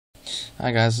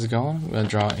Hi guys, how's it going? I'm going to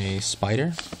draw a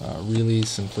spider, a really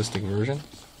simplistic version.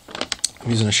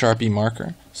 I'm using a Sharpie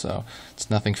marker, so it's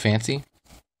nothing fancy.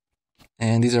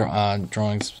 And these are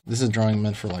drawings. This is a drawing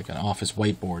meant for like an office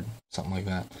whiteboard, something like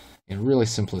that. Really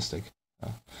simplistic.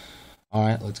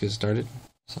 Alright, let's get started.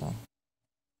 So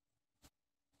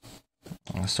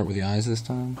I'm going to start with the eyes this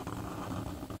time.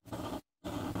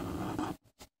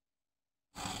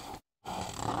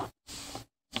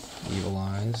 Evil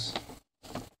eyes.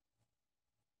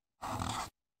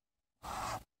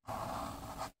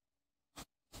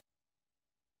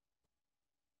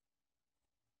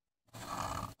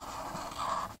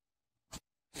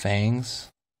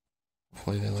 Fangs.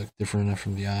 Hopefully they look different enough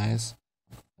from the eyes.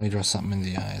 Let me draw something in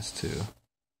the eyes too.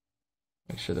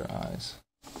 Make sure they're eyes.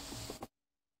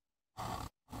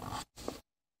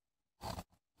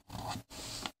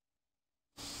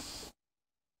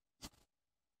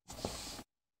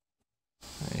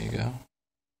 There you go.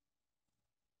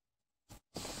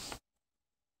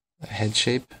 The head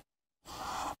shape.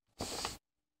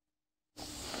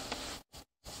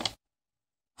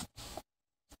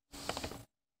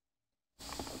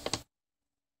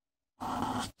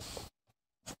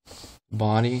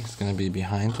 Body is going to be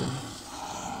behind it.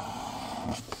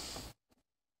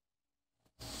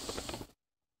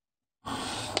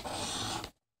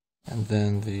 And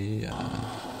then the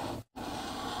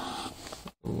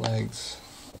legs.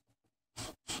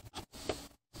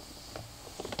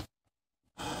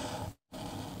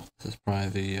 This is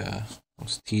probably the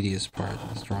most tedious part,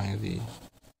 is drawing the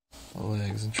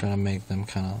legs and trying to make them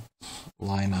kind of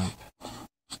line up.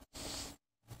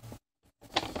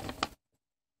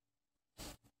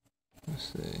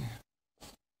 Let's see.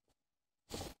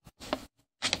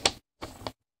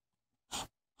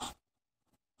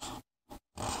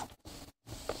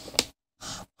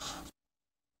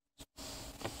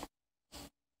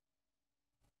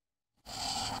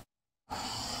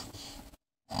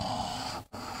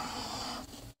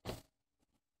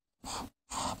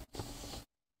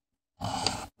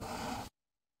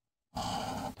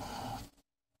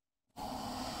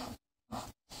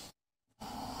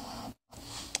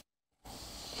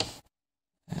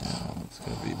 It's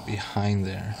going to be behind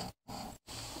there.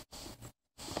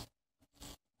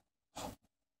 I'm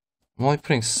only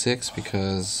putting 6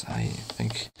 because I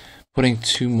think putting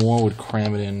 2 more would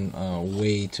cram it in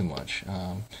way too much.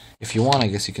 If you want, I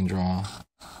guess you can draw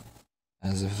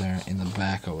as if they're in the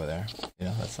back over there. You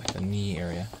know, that's like the knee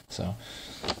area. So,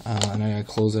 and I'm going to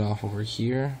close it off over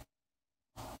here.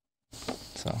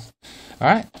 So,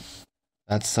 alright.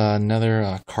 That's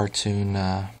another cartoon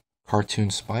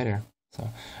spider. So,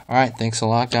 alright, thanks a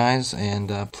lot, guys,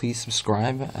 and please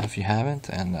subscribe if you haven't,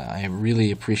 and I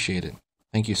really appreciate it.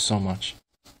 Thank you so much.